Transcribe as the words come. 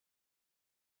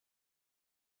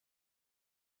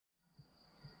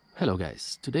Hello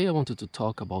guys, today I wanted to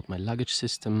talk about my luggage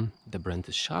system. The brand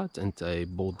is SHAD and I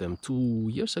bought them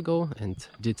 2 years ago and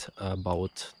did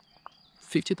about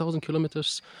 50,000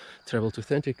 kilometers, traveled to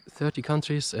 30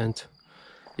 countries, and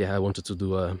yeah, I wanted to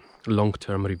do a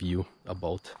long-term review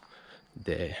about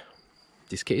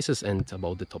these cases and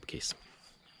about the top case.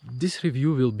 This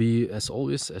review will be, as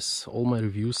always, as all my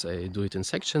reviews, I do it in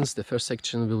sections. The first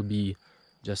section will be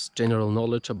just general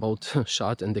knowledge about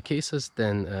SHAD and the cases,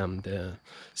 then the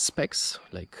specs,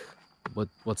 like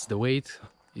what's the weight,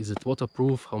 is it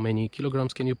waterproof, how many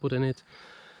kilograms can you put in it,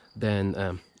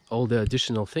 then all the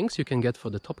additional things you can get for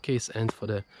the top case and for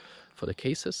the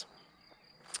cases,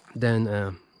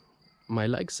 then my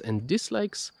likes and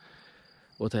dislikes,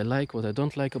 what I like, what I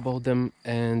don't like about them,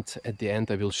 and at the end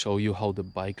I will show you how the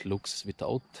bike looks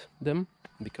without them,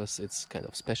 because it's kind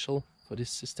of special for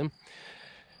this system.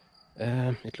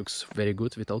 It looks very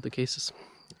good without the cases,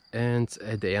 and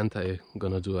at the end I'm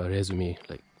gonna do a resume,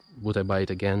 like would I buy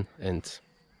it again and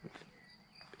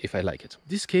if I like it.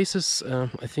 These cases,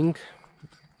 I think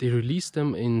they released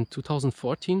them in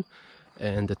 2014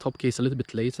 and the top case a little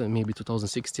bit later, maybe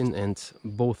 2016, and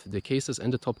both the cases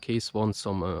and the top case won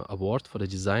some award for the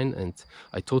design, and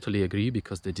I totally agree,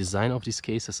 because the design of these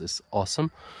cases is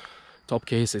awesome. Top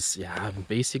case is, yeah,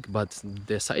 basic, but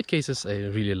the side cases I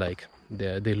really like.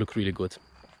 They look really good.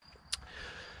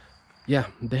 Yeah,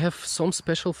 they have some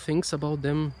special things about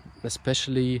them,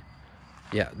 especially,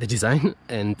 yeah, the design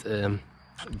and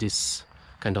this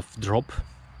kind of drop.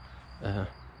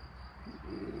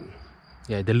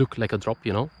 Yeah, they look like a drop,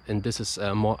 you know, and this is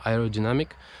more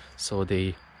aerodynamic, so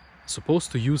they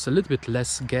supposed to use a little bit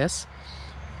less gas.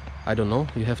 I don't know,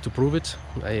 you have to prove it.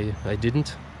 I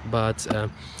didn't, but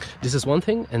this is one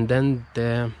thing. And then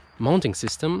the mounting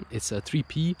system, it's a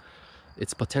 3P.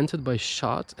 It's patented by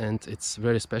SHAD and it's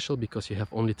very special because you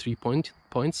have only 3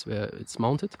 points where it's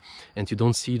mounted and you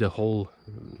don't see the whole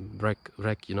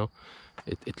rack, you know.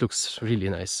 It looks really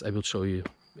nice. I will show you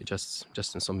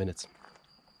just in some minutes.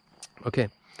 Okay,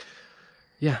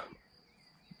 yeah,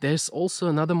 there's also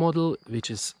another model which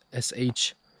is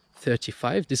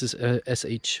SH35. This is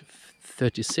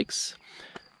SH36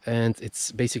 and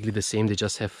it's basically the same. They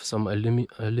just have some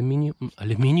aluminium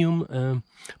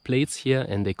plates here,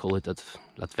 and they call it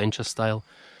adventure style.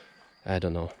 I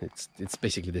don't know, it's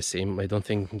basically the same. I don't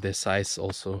think the size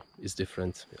also is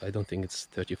different. I don't think it's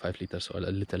 35 liters or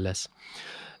a little less.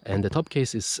 And the top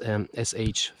case is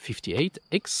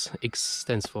SH58X. X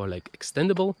stands for like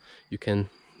Expandable. You can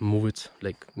move it,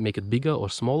 like make it bigger or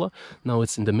smaller. Now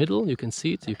it's in the middle, you can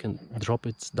see it. You can drop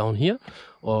it down here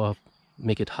or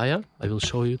make it higher. I will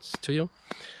show it to you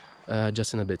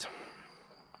just in a bit.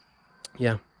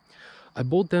 Yeah, I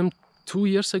bought them 2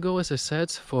 years ago, as I said,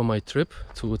 for my trip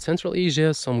to Central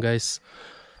Asia. Some guys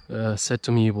said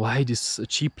to me, why these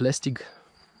cheap plastic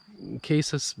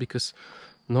cases, because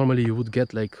normally you would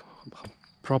get like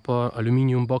proper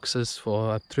aluminium boxes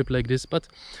for a trip like this, but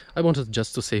I wanted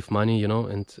just to save money, you know,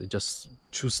 and just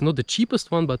choose not the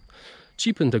cheapest one, but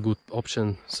cheap and a good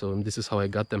option. So this is how I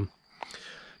got them.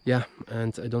 Yeah,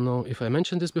 and I don't know if I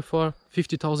mentioned this before,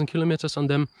 50,000 kilometers on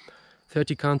them,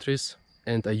 30 countries,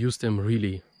 and I used them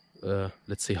really,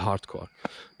 let's say, hardcore,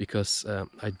 because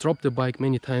I dropped the bike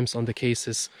many times on the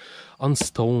cases, on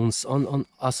stones, on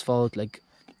asphalt, like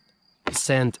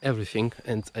sand, everything,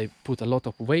 and I put a lot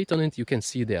of weight on it. You can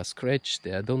see they are scratched,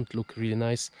 they don't look really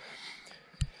nice,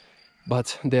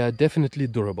 but they are definitely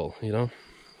durable, you know.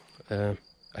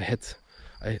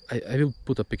 I will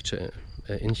put a picture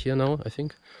in here now. I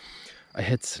think I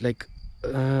had like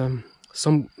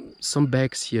some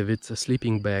bags here with a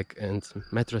sleeping bag and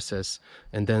mattresses,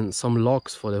 and then some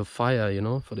logs for the fire, you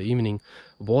know, for the evening,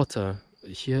 water.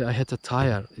 Here I had a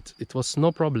tire. It was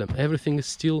no problem. Everything is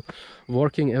still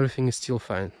working, everything is still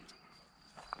fine.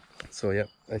 So yeah,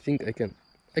 I think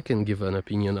I can give an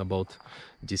opinion about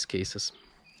these cases.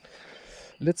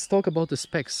 Let's talk about the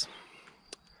specs.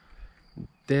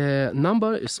 The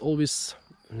number is always,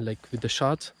 like with the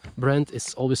SHAD brand,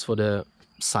 is always for the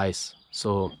size.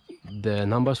 So the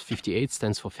number 58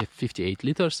 stands for 58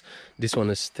 liters. This one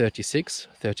is 36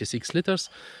 liters.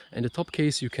 And the top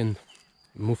case you can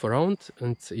move around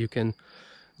and you can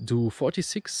do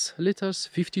 46 liters,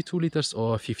 52 liters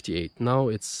or 58. Now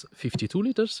it's 52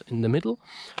 liters in the middle.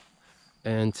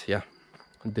 And yeah,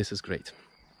 this is great.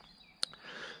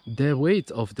 The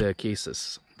weight of the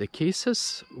cases. The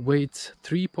cases weigh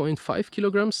 3.5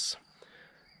 kilograms,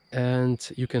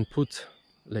 and you can put,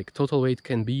 like, total weight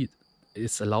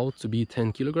is allowed to be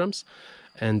 10 kilograms,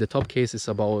 and the top case is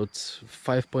about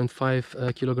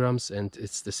 5.5 kilograms, and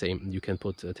it's the same. You can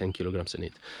put 10 kilograms in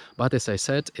it. But as I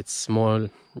said, it's more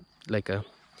like a,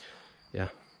 yeah,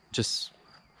 just,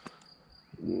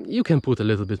 you can put a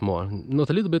little bit more, not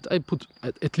a little bit, I put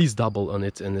at least double on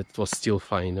it and it was still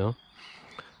fine, you know?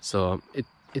 So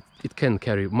it can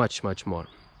carry much more.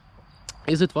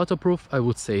 Is it waterproof? I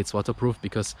would say it's waterproof,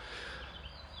 because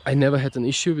I never had an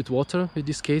issue with water with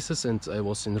these cases, and I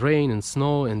was in rain and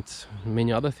snow and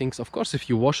many other things. Of course, if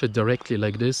you wash it directly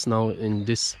like this now in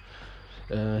this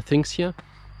things here,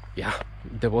 yeah,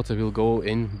 the water will go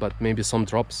in, but maybe some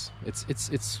drops.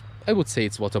 It's I would say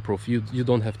it's waterproof. You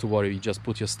don't have to worry. You just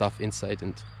put your stuff inside,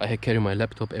 and I carry my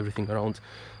laptop, everything around.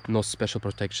 No special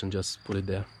protection, just put it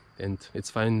there, and it's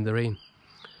fine in the rain.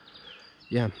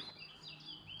 Yeah.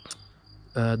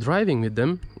 Driving with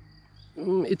them,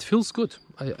 it feels good.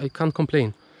 I can't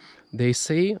complain. They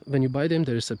say when you buy them,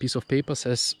 there is a piece of paper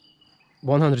says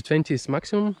 120 is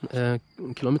maximum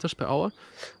kilometers per hour,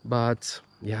 but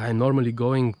yeah, I'm normally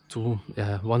going to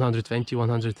 120,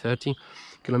 130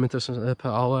 kilometers per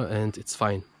hour, and it's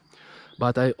fine.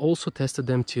 But I also tested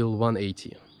them till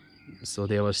 180, so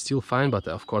they were still fine. But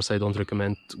of course, I don't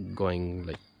recommend going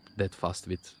like that fast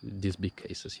with these big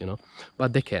cases, you know.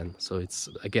 But they can, so it's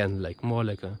again like more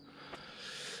like a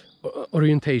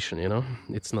orientation, you know.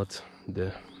 It's not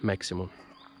the maximum.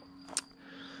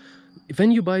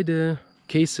 When you buy the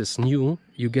cases new,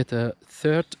 you get a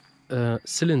third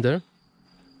cylinder,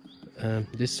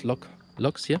 this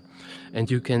locks here,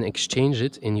 and you can exchange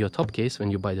it in your top case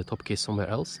when you buy the top case somewhere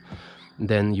else.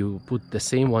 Then you put the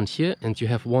same one here, and you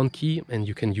have one key, and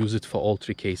you can use it for all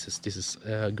three cases. This is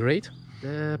great.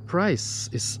 The price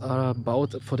is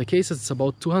about, for the cases, it's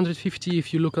about 250.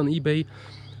 If you look on eBay,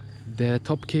 the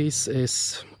top case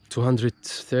is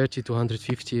 230,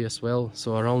 250 as well.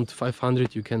 So around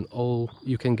 500 you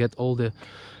can get all the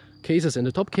cases in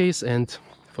the top case. And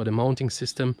for the mounting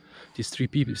system, this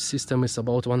 3P system is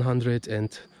about 100,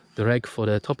 and the rack for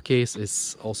the top case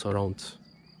is also around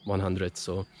 100.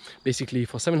 So basically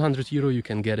for 700 euro you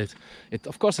can get it.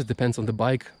 Of course it depends on the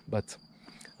bike, but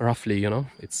roughly, you know,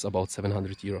 it's about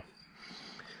 700 euro.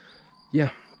 Yeah.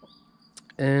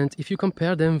 And if you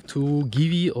compare them to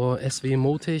Givi or SV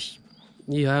Motech,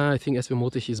 yeah, I think SV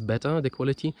Motech is better, the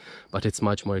quality, but it's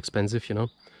much more expensive, you know.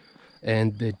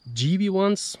 And the Givi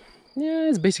ones, yeah,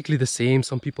 it's basically the same.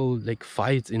 Some people like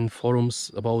fight in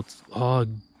forums about, oh,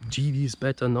 Givi is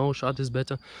better, no, SHAD is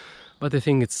better. But I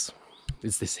think it's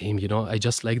the same, you know. I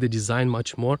just like the design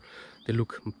much more. They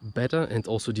look better, and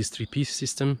also this 3-piece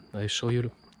system, I show you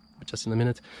just in a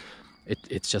minute.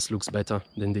 It just looks better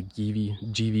than the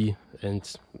Givi,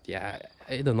 and yeah,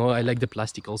 I don't know, I like the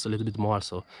plastic also a little bit more,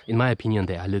 so in my opinion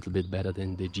they are a little bit better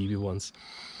than the Givi ones.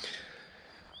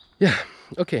 Yeah,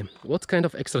 okay, what kind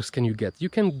of extras can you get? You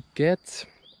can get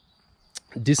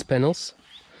these panels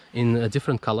in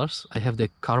different colors. I have the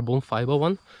carbon fiber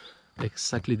one,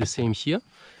 exactly the same here.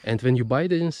 And when you buy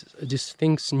these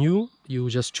things new, you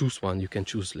just choose one. You can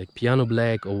choose like piano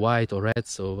black or white or red,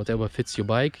 so whatever fits your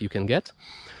bike you can get,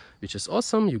 which is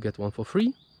awesome. You get one for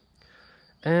free.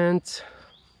 And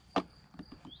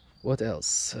what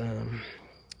else?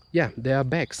 Yeah, there are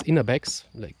bags, inner bags,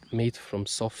 like made from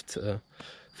soft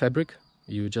fabric.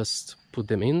 You just put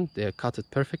them in, they're cutted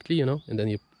perfectly, you know, and then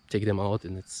you take them out,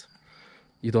 and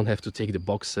you don't have to take the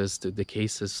boxes, the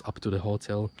cases up to the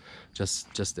hotel,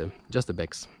 just the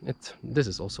bags. This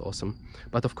is also awesome,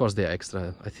 but of course they are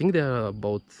extra. I think they are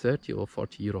about 30 or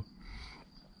 40 euro.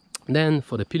 Then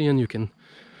for the pillion you can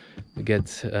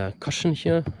get a cushion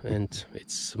here, and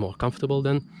it's more comfortable.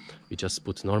 Then we just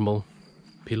put normal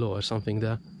pillow or something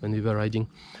there when we were riding.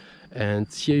 And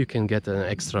here you can get an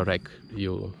extra rack.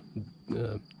 You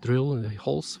drill the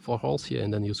holes, 4 holes here,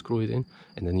 and then you screw it in,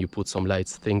 and then you put some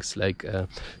lights, things like a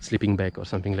sleeping bag or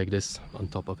something like this on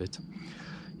top of it.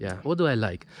 Yeah, what do I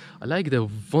like? I like the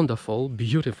wonderful,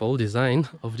 beautiful design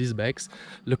of these bags.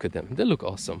 Look at them, they look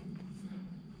awesome.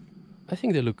 I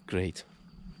think they look great.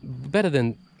 Better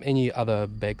than any other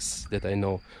bags that I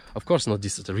know. Of course not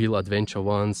these real adventure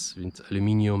ones with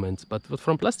aluminium, but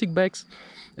from plastic bags,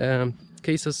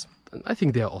 cases, I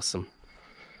think they are awesome.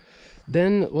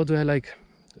 Then what do I like?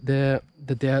 That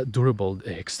they are durable,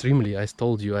 extremely. I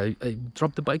told you, I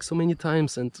dropped the bike so many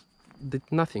times and did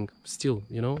nothing still,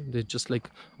 you know. They just like,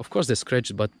 of course they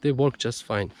scratched, but they work just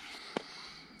fine.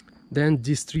 Then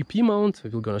this 3P mount, I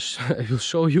will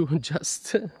show you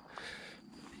just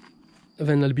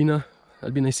when Albina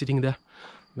is sitting there.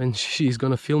 When she is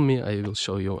gonna film me, I will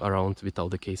show you around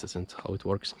without the cases and how it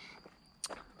works.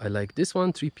 I like this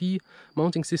one, 3P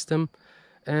mounting system,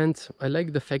 and I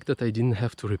like the fact that I didn't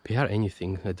have to repair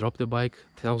anything. I dropped the bike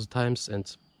 1,000 times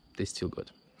and they're still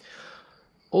good.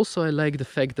 Also, I like the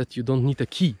fact that you don't need a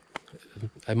key.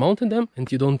 I mounted them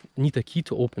and you don't need a key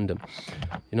to open them.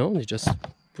 You know, you just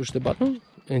push the button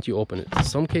and you open it.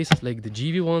 Some cases like the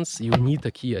GV ones, you need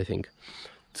a key, I think.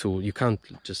 So you can't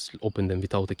just open them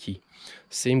without a key.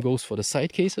 Same goes for the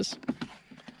side cases.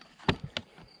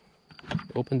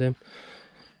 Open them,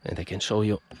 and I can show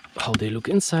you how they look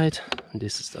inside.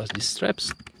 This is these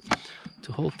straps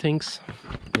to hold things.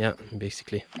 Yeah,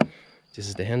 basically this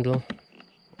is the handle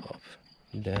of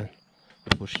the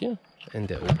push here, and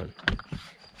they're open.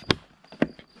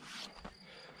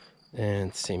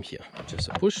 And same here, just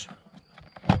a push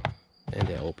and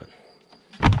they're open.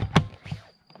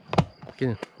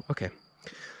 Okay.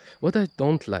 What I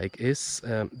don't like is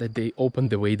that they open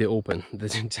the way they open.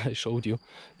 That I showed you,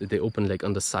 that they open like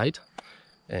on the side,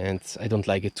 and I don't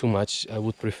like it too much. I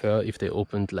would prefer if they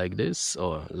opened like this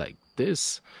or like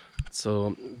this.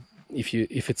 So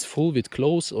if it's full with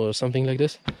clothes or something like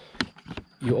this,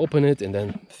 you open it and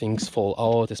then things fall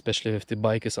out, especially if the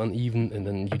bike is uneven and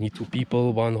then you need two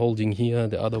people, one holding here,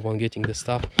 the other one getting the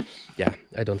stuff. Yeah,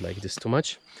 I don't like this too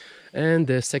much. And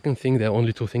the second thing, there are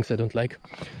only two things I don't like,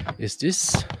 is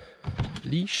this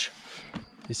leash.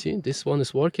 You see, this one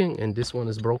is working and this one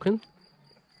is broken,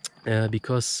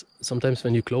 because sometimes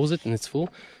when you close it and it's full,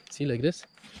 see, like this,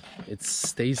 it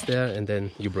stays there and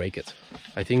then you break it.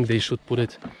 I think they should put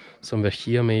it somewhere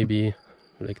here, maybe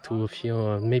like two of here,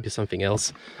 or maybe something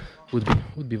else would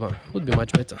be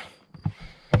much better.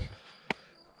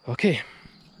 Okay.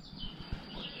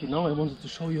 Now I wanted to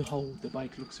show you how the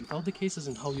bike looks without the cases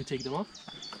and how you take them off.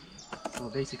 So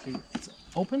basically it's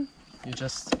open, you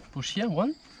just push here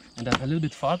one, and then a little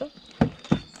bit farther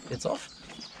it's off.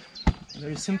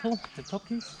 Very simple. The top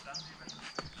case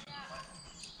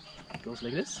goes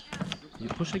like this, you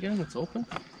push again, it's open,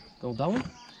 go down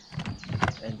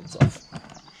and it's off.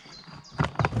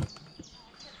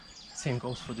 Same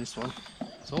goes for this one,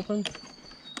 it's open,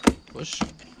 push.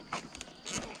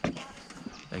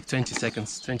 Like 20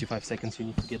 seconds, 25 seconds you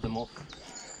need to get them off.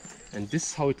 And this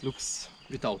is how it looks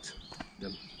without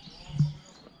them.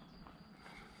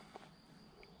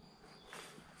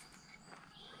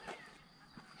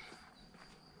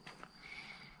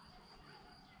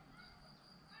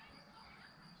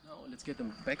 Now let's get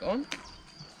them back on.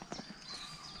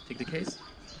 Take the case.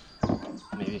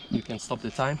 Maybe you can stop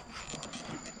the time.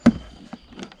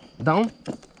 Down.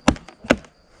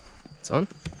 It's on.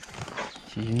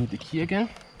 Here you need the key again.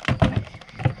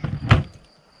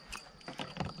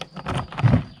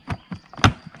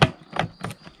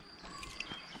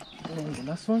 And the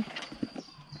last one,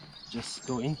 just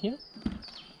go in here.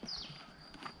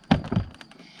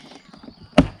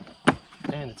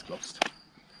 And it's closed.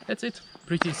 That's it.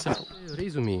 Pretty simple.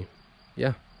 Resume.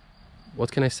 Yeah. What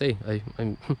can I say?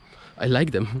 I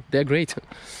like them. They're great.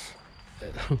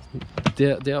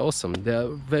 They're awesome. They're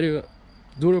very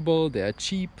durable, they are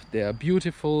cheap, they are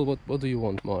beautiful. What do you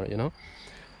want more, you know?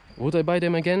 Would I buy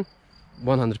them again?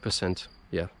 100%,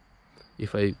 yeah.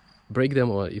 If I break them,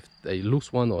 or if I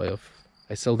lose one, or if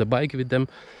I sell the bike with them,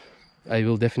 I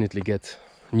will definitely get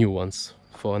new ones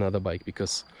for another bike,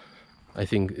 because I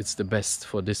think it's the best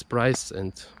for this price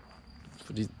and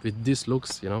for with this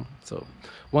looks, you know. So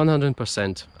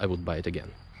 100% I would buy it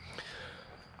again.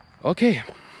 Okay,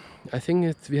 I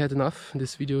think we had enough.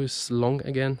 This video is long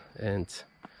again, and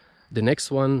the next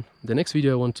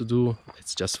video I want to do,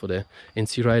 it's just for the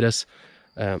NC riders.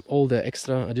 All the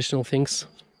extra additional things,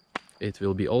 it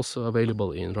will be also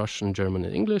available in Russian, German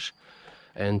and English.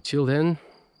 And till then,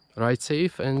 ride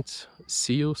safe and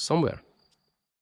see you somewhere.